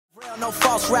No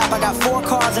false rap, I got 4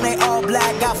 cars and they all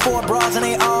black. Got 4 bras and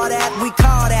they all that. We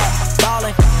call that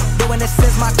ballin'. Doing this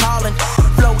is my calling.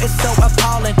 Flow is so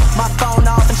appalling. My phone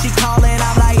off and she calling.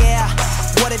 I'm like, yeah,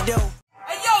 what it do?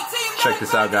 Check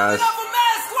this out, guys.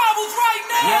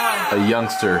 A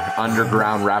youngster,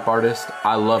 underground rap artist.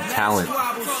 I love talent.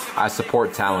 I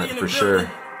support talent for sure.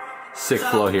 Sick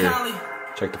flow here.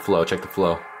 Check the flow, check the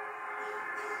flow.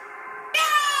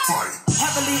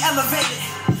 Heavily elevated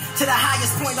to the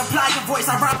highest point, apply your voice.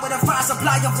 I rhyme with a fine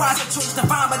supply of wise and truths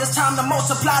divine, but it's time to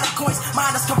multiply the coins.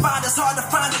 Mine is combined, it's hard to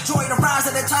find the joy. The rise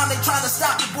at the time they trying to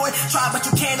stop you, boy. Try, but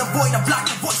you can't avoid a block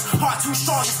the voice. Heart too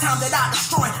strong, it's time that I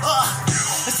destroy.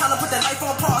 It's time to put that life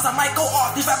on pause. I might go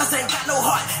off, these rappers ain't got no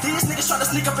heart. These niggas trying to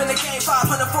sneak up in the game,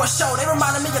 500 for a show. They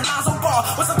reminding me of lines on ball.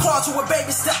 What's a call to a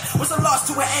baby step? What's a loss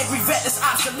to an angry vet? It's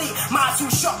obsolete. Mine too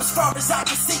sharp as far as I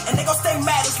can see, and they gon' stay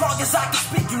mad as long as I can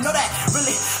speak. You know that,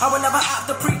 really? I will never have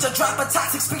to preach or drop a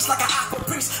toxic speech like an aqua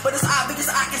priest, but it's obvious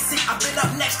I can see. I've been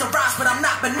up next to rise, but I'm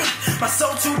not beneath. My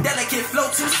soul too delicate, flow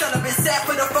too celibate. Sad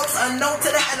for the folks unknown to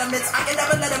the elements. I can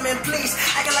never let them in, please.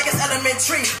 Acting like it's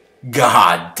elementary.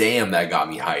 God damn, that got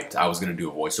me hyped. I was gonna do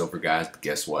a voiceover, guys, but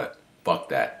guess what? Fuck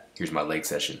that. Here's my leg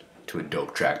session to a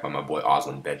dope track by my boy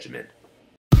Oslin Benjamin.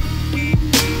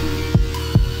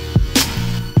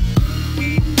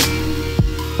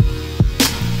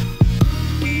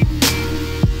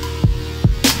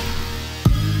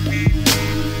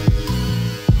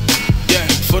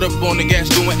 Foot up on the gas,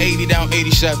 doing 80 down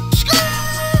 87.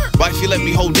 Wifey let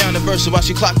me hold down the verse while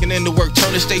she clocking into work.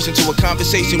 Turn the station to a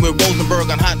conversation with Rosenberg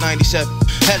on Hot 97.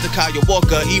 Hezekiah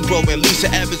Walker, Ebro, and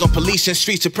Lisa Evans on police and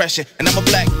street suppression. And I'm a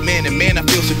black man, and man, I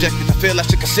feel subjected. I feel I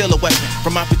should conceal a weapon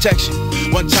from my protection.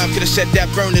 One time could've said that,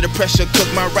 burn to the pressure,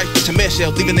 cook my rifle to mess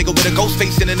shell. Leave a nigga with a ghost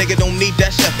face, and a nigga don't need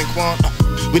that chef and Quan.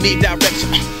 We need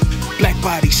direction. Black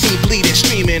bodies seen bleeding,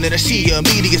 streaming in a sea of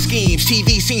media schemes,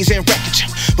 TV scenes and wreckage.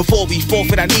 Before we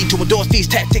forfeit, I need to endorse these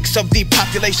tactics of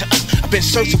depopulation. I've been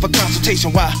searching for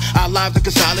consultation while our lives are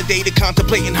consolidated,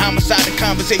 contemplating homicide and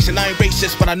conversation. I ain't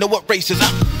racist, but I know what race is.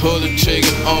 Pull the trigger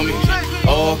on me,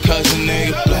 all cause a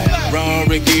nigga black. Run,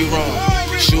 Ricky, run.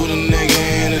 Shoot a nigga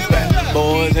in his back.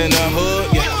 Boys in the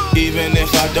hood, yeah. Even if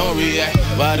I don't react,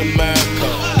 white America,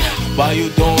 why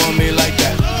you doing me like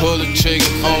that? Pull the trigger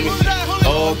on me.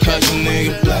 Oh, cause a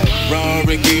nigga black, run,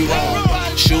 Ricky, run.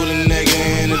 Shoot a nigga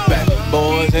in his back.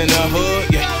 Boys in the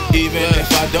hood, yeah. Even if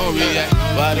I don't react,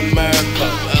 white America,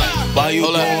 why you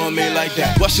doing me like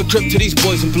that? What's the grip to these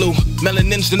boys in blue?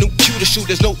 Melanin's the new cue to shoot.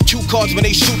 There's no cue cards when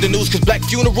they shoot the news, cause black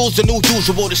funerals the new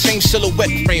usual. The same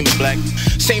silhouette frame in black.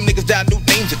 Same niggas got new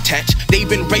names attached. They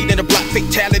been raiding the block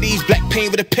fatalities. Black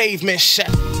pain with a pavement shot.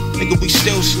 Nigga, we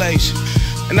still slaves.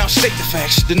 And I'll state the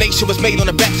facts. The nation was made on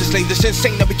the backs of slaves. It's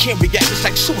insane that we can't react. It's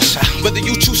like suicide. Whether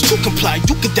you choose to comply,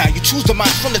 you can die. You choose the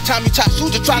mind. From the time you tie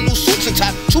shoes to try new suits and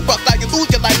tie. True buff like you lose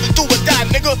your life. You do or die,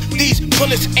 nigga. These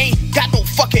bullets ain't got no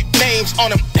fucking names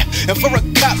on them. And for a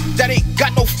cop that ain't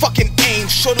got no fucking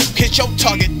aim, sure to hit your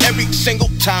target every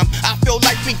single time. I feel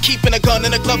like me keeping a gun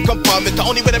in a glove compartment. The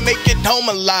only way to make it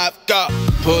home alive. God,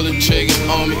 pull the trigger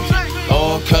on me.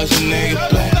 All cause a nigga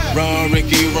black. Run,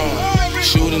 Ricky, run.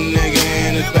 Shoot a nigga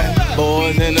in his back.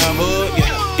 Boys in the hood,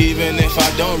 yeah. Even if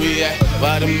I don't react,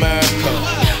 white America,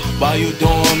 why you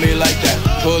doing me like that?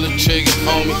 Pull the trigger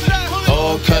on me.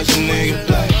 Oh, cause a nigga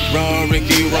black. Run,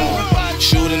 Ricky, run.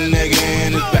 Shoot a nigga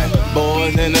in his back.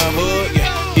 Boys in the hood,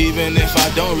 yeah. Even if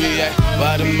I don't react,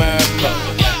 white America,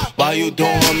 why you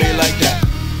doing me like that?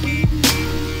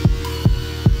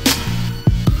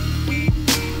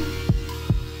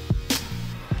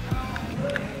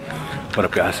 What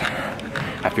up, guys?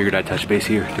 I figured I'd touch base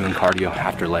here doing cardio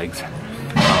after legs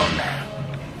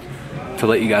to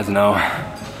let you guys know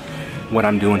what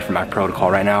I'm doing for my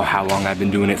protocol right now, how long I've been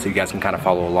doing it, so you guys can kind of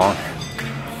follow along.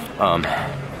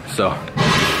 So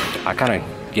I kind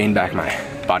of gained back my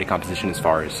body composition as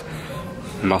far as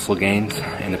muscle gains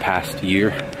in the past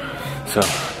year. So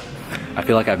I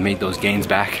feel like I've made those gains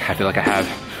back. I feel like I have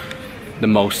the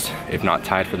most, if not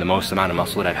tied for the most amount of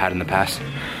muscle that I've had in the past.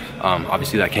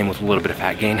 Obviously that came with a little bit of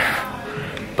fat gain,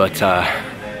 but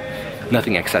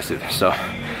nothing excessive. So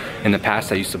in the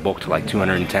past I used to bulk to like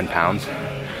 210 pounds,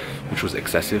 which was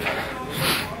excessive.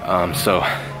 So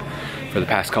for the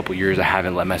past couple years I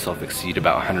haven't let myself exceed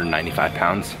about 195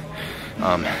 pounds.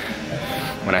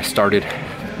 When I started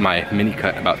my mini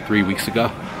cut about 3 weeks ago,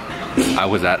 I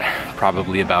was at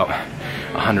probably about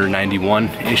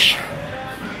 191-ish,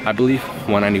 I believe,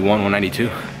 191,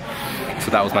 192. So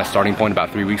that was my starting point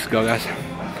about 3 weeks ago, guys.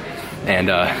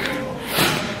 And I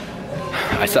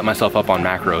set myself up on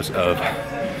macros of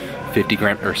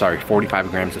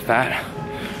 45 grams of fat,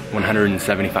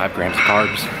 175 grams of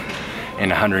carbs,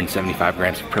 and 175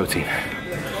 grams of protein.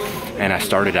 And I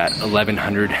started at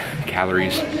 1,100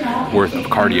 calories worth of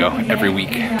cardio every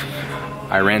week.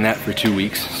 I ran that for 2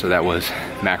 weeks, so that was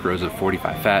macros of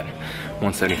 45 fat,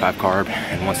 175 carb,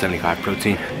 and 175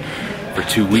 protein for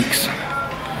 2 weeks,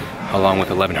 along with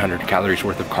 1,100 calories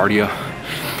worth of cardio.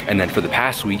 And then for the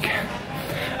past week,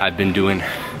 I've been doing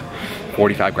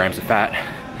 45 grams of fat,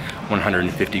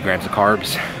 150 grams of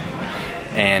carbs,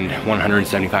 and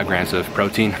 175 grams of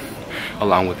protein,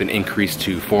 along with an increase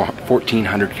to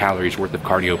 1,400 calories worth of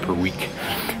cardio per week,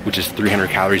 which is 300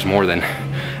 calories more than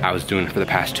I was doing for the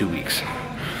past 2 weeks.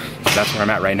 So that's where I'm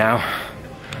at right now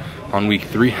on week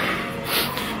 3.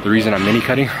 The reason I'm mini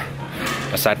cutting,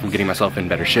 aside from getting myself in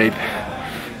better shape,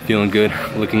 feeling good,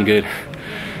 looking good,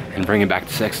 and bringing back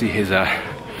to sexy, is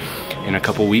in a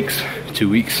couple weeks, 2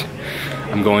 weeks,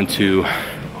 I'm going to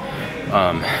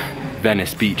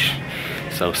Venice Beach,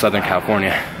 so Southern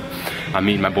California. I'm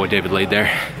meeting my boy David Lade there,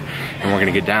 and we're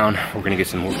gonna get down, we're gonna get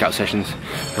some workout sessions,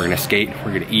 we're gonna skate,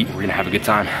 we're gonna eat, we're gonna have a good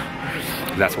time.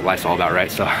 That's what life's all about,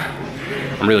 right? So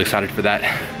I'm really excited for that.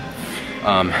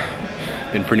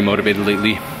 Been pretty motivated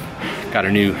lately. Got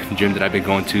a new gym that I've been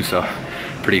going to, so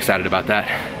pretty excited about that.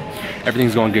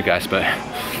 Everything's going good, guys, but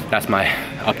that's my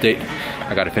update.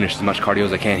 I gotta finish as much cardio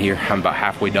as I can here. I'm about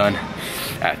halfway done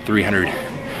at 300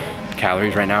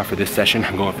 calories right now for this session.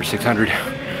 I'm going for 600,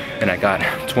 and I got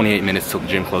 28 minutes till the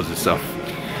gym closes, so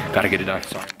gotta get it done.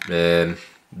 Sorry. Man,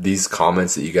 these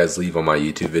comments that you guys leave on my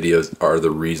YouTube videos are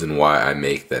the reason why I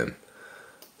make them.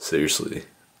 Seriously,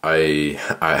 I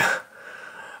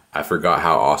forgot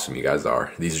how awesome you guys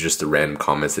are. These are just the random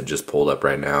comments that just pulled up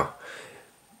right now.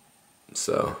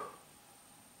 So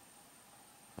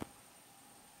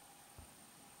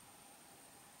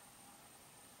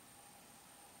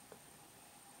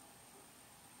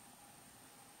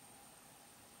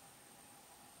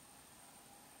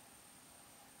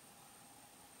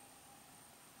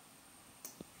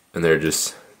and they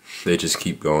just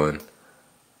keep going.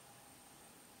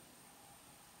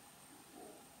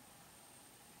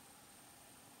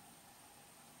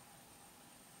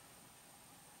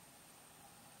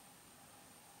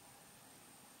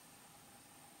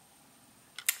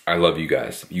 I love you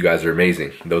guys. You guys are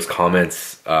amazing. Those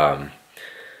comments,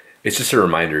 it's just a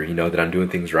reminder, you know, that I'm doing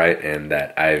things right and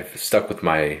that I've stuck with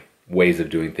my ways of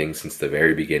doing things since the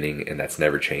very beginning, and that's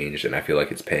never changed, and I feel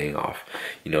like it's paying off.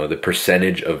 You know, the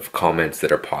percentage of comments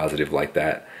that are positive like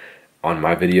that on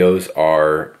my videos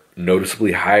are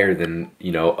noticeably higher than,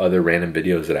 you know, other random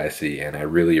videos that I see, and I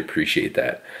really appreciate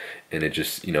that. And it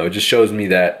just, you know, it just shows me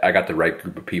that I got the right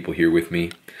group of people here with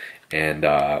me. And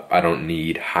I don't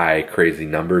need high crazy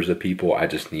numbers of people. I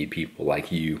just need people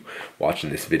like you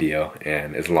watching this video.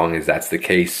 And as long as that's the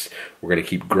case, we're gonna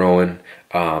keep growing.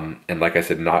 And like I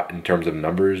said, not in terms of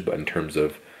numbers, but in terms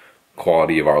of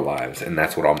quality of our lives. And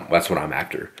that's what I'm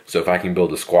after. So if I can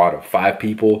build a squad of 5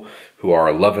 people who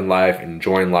are loving life,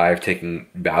 enjoying life, taking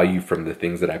value from the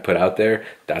things that I put out there,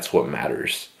 that's what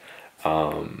matters.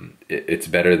 It's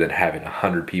better than having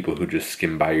 100 people who just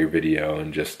skim by your video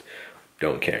and just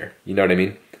don't care. You know what I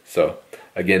mean? So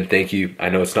again, thank you. I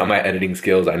know it's not my editing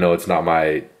skills. I know it's not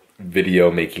my video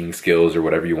making skills or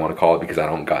whatever you want to call it, because I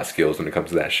don't got skills when it comes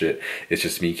to that shit. It's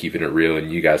just me keeping it real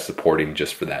and you guys supporting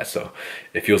just for that. So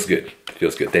it feels good. It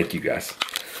feels good. Thank you guys.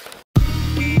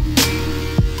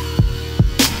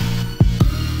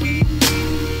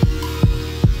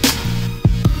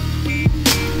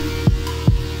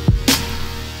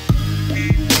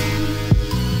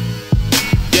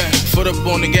 Foot up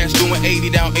on the gas, doing 80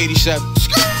 down 87.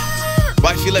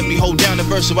 Wifey let me hold down the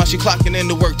verse while she clocking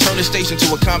into work. Turn the station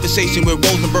to a conversation with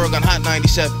Rosenberg on Hot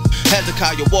 97.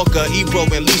 Hezekiah Walker, Ebro,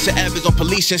 and Lisa Evans on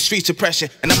police and street suppression.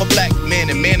 And I'm a black man,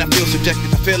 and man, I feel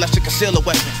subjected. I feel I should conceal a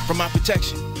weapon from my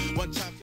protection. One time.